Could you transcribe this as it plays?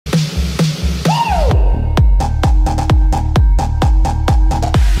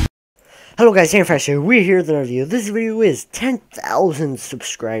Hello guys, Fresh here. We're here to review. This video is 10,000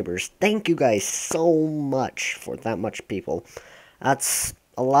 subscribers. Thank you guys so much for that much people. That's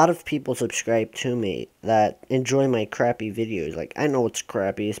a lot of people subscribe to me that enjoy my crappy videos. Like, I know it's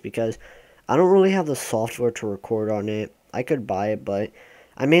crappy. It's because I don't really have the software to record on it. I could buy it, but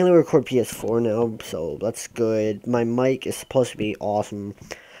I mainly record PS4 now, so that's good. My mic is supposed to be awesome,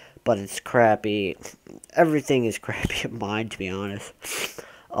 but it's crappy. Everything is crappy at mine, to be honest.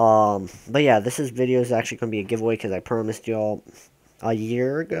 But yeah, this video is actually going to be a giveaway because I promised y'all a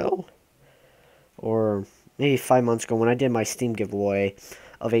year ago, or maybe 5 months ago when I did my Steam giveaway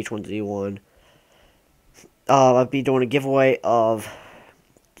of H1Z1. I'll be doing a giveaway of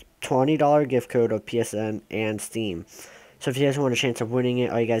 $20 gift code of PSN and Steam. So if you guys want a chance of winning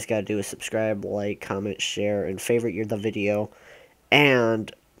it, all you guys gotta do is subscribe, like, comment, share, and favorite the video,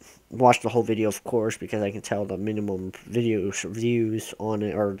 and watch the whole video, of course, because I can tell the minimum views on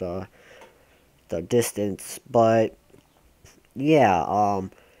it, or the distance. But yeah,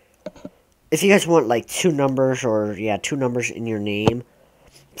 if you guys want like two numbers, or yeah, two numbers in your name,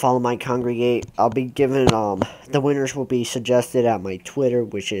 follow my Kongregate. I'll be giving the winners will be suggested at my Twitter,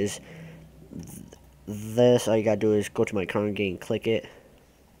 which is this. All you gotta do is go to my Kongregate and click it.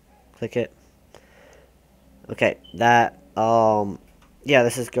 Okay, that yeah,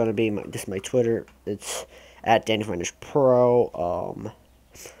 this is gonna be my Twitter. It's at DannyFindersPro.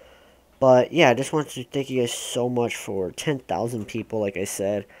 But yeah, I just wanted to thank you guys so much for 10,000 people. Like I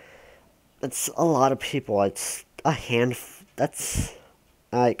said, it's a lot of people. It's a hand. That's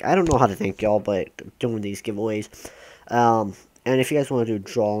like, I don't know how to thank y'all, but doing these giveaways. And if you guys want to do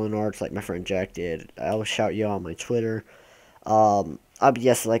drawing arts like my friend Jack did, I'll shout you out on my Twitter.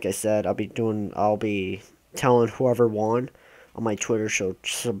 Yes, like I said, I'll be telling whoever won on my Twitter, so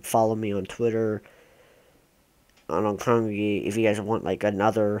follow me on Twitter and on Kongregate if you guys want like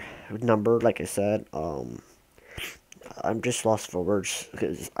another number. Like I said, I'm just lost for words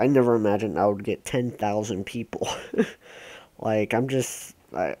because I never imagined I would get 10,000 people. Like, I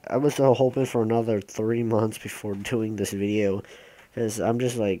was hoping for another 3 months before doing this video, because I'm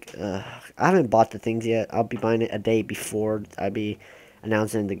just like, I haven't bought the things yet. I'll be buying it a day before I'll be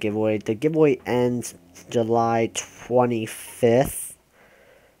announcing the giveaway. The giveaway ends July 25th.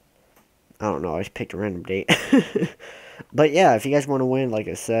 I don't know, I just picked a random date. But yeah, if you guys want to win, like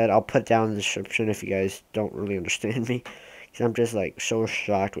I said, I'll put down in the description if you guys don't really understand me. Because I'm just like so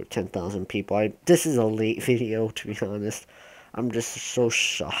shocked with 10,000 people. This is a late video, to be honest. I'm just so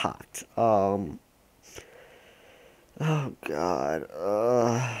shocked. Oh god.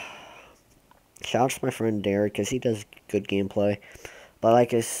 Shout out to my friend Derek, because he does good gameplay. But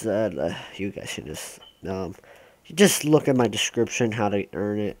like I said, you guys should just look at my description how to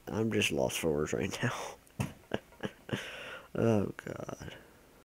earn it. I'm just lost for words right now. Oh god.